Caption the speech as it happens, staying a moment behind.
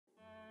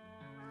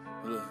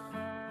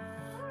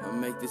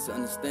this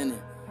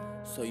understanding,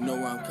 so you know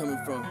where I'm coming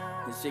from.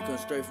 This shit comes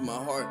straight from my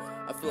heart.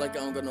 I feel like I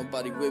don't got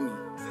nobody with me.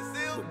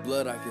 The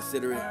blood, I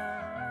consider it.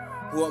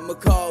 Who I'ma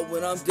call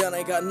when I'm down,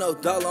 ain't got no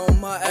dollar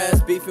on my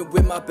ass. Beefing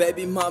with my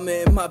baby mama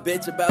and my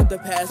bitch about the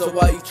past. So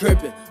why you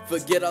tripping?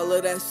 Forget all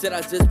of that shit,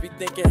 I just be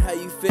thinking how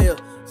you feel.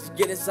 Just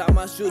get inside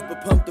my shoes,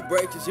 but pump the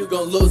brakes, cause you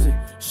gon' lose it.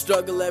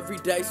 Struggle every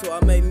day, so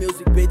I make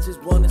music.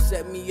 Bitches wanna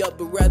set me up,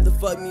 but rather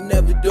fuck me,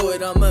 never do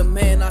it. I'm a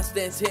man, I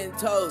stand 10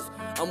 toes.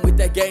 I'm with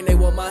that gang, they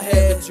want my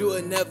head, but you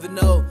would never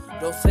know.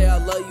 Don't say I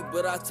love you,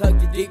 but I tuck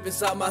you deep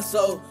inside my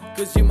soul.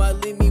 Cause you might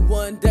leave me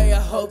one day, I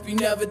hope you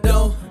never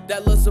don't.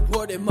 That little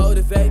support that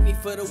motivate me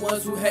for the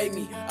ones who hate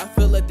me. I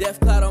feel a death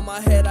cloud on my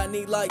head, I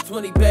need like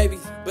 20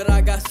 babies. But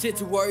I got shit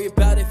to worry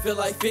about, it feel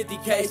like 50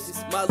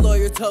 cases. My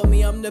lawyer told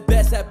me I'm the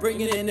best at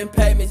bringing in them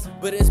payments.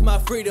 But it's my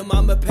freedom,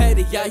 I'ma pay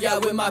the yah-yah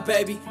with my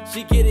baby.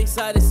 She get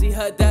excited, see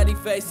her daddy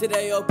face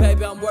today. Oh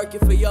baby, I'm working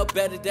for your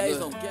better days.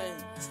 Look, on game.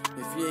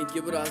 If you ain't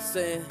get what I was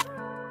saying,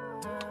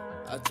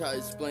 I'll try to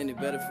explain it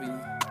better for you.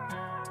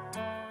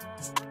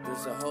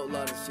 There's a whole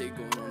lot of shit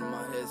going on in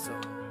my head, so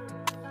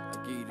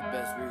I'll give you the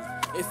best reason.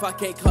 If I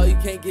can't call, you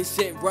can't get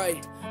shit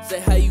right. Say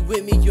how you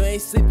with me, you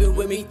ain't sleeping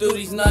with me through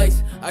these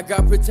nights. I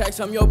got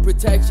protection, I'm your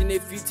protection.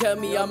 If you tell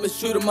me I'ma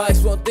shoot 'em, I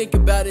won't think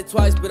about it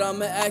twice. But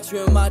I'ma ask you,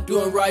 am I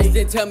doing right?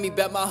 Then tell me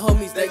about my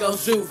homies, they gon'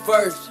 shoot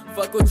first.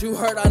 Fuck what you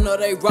heard, I know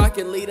they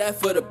rockin', leave that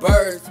for the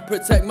birds.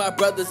 Protect my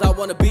brothers, I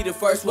wanna be the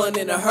first one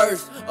in a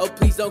hearse. Oh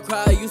please don't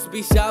cry, I used to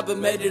be shy but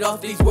made it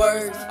off these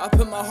words. I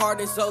put my heart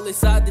and soul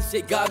inside this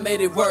shit, God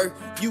made it work.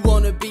 You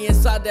wanna be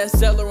inside that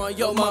cellar on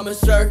your mama's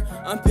shirt.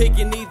 I'm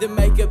picking either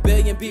make a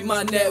billion, be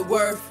my net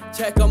worth.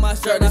 Check on my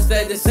shirt, I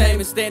stay the same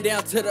and stand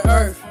down to the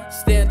earth.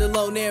 Stand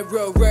alone and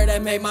real rare,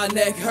 that made my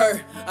neck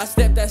hurt. I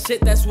step that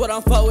shit, that's what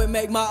I'm for, it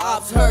make my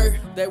ops hurt.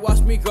 They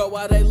watch me grow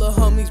while they little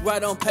homies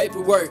write on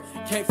paperwork.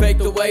 Can't fake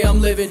the way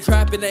I'm living,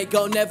 trapping ain't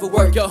gon' never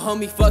work. Your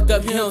homie fucked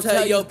up, he don't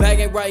tell your bag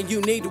ain't right,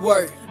 you need to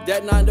work.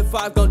 That 9 to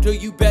 5 gon' do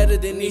you better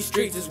than these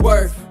streets is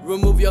worth.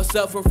 Remove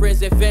yourself from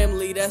friends and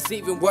family, that's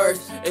even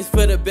worse. It's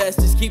for the best,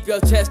 just keep your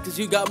chest cause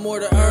you got more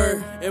to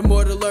earn. And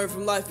more to learn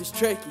from life is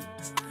tricky.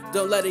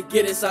 Don't let it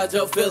get inside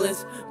your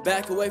feelings.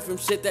 Back away from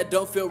shit that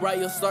don't feel right,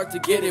 you'll start to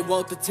get it,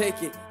 want the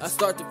ticket. I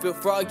start to feel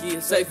froggy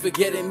and say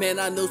forget it, man,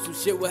 I knew some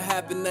shit would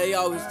happen. They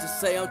always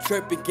just say I'm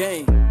tripping,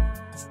 gang.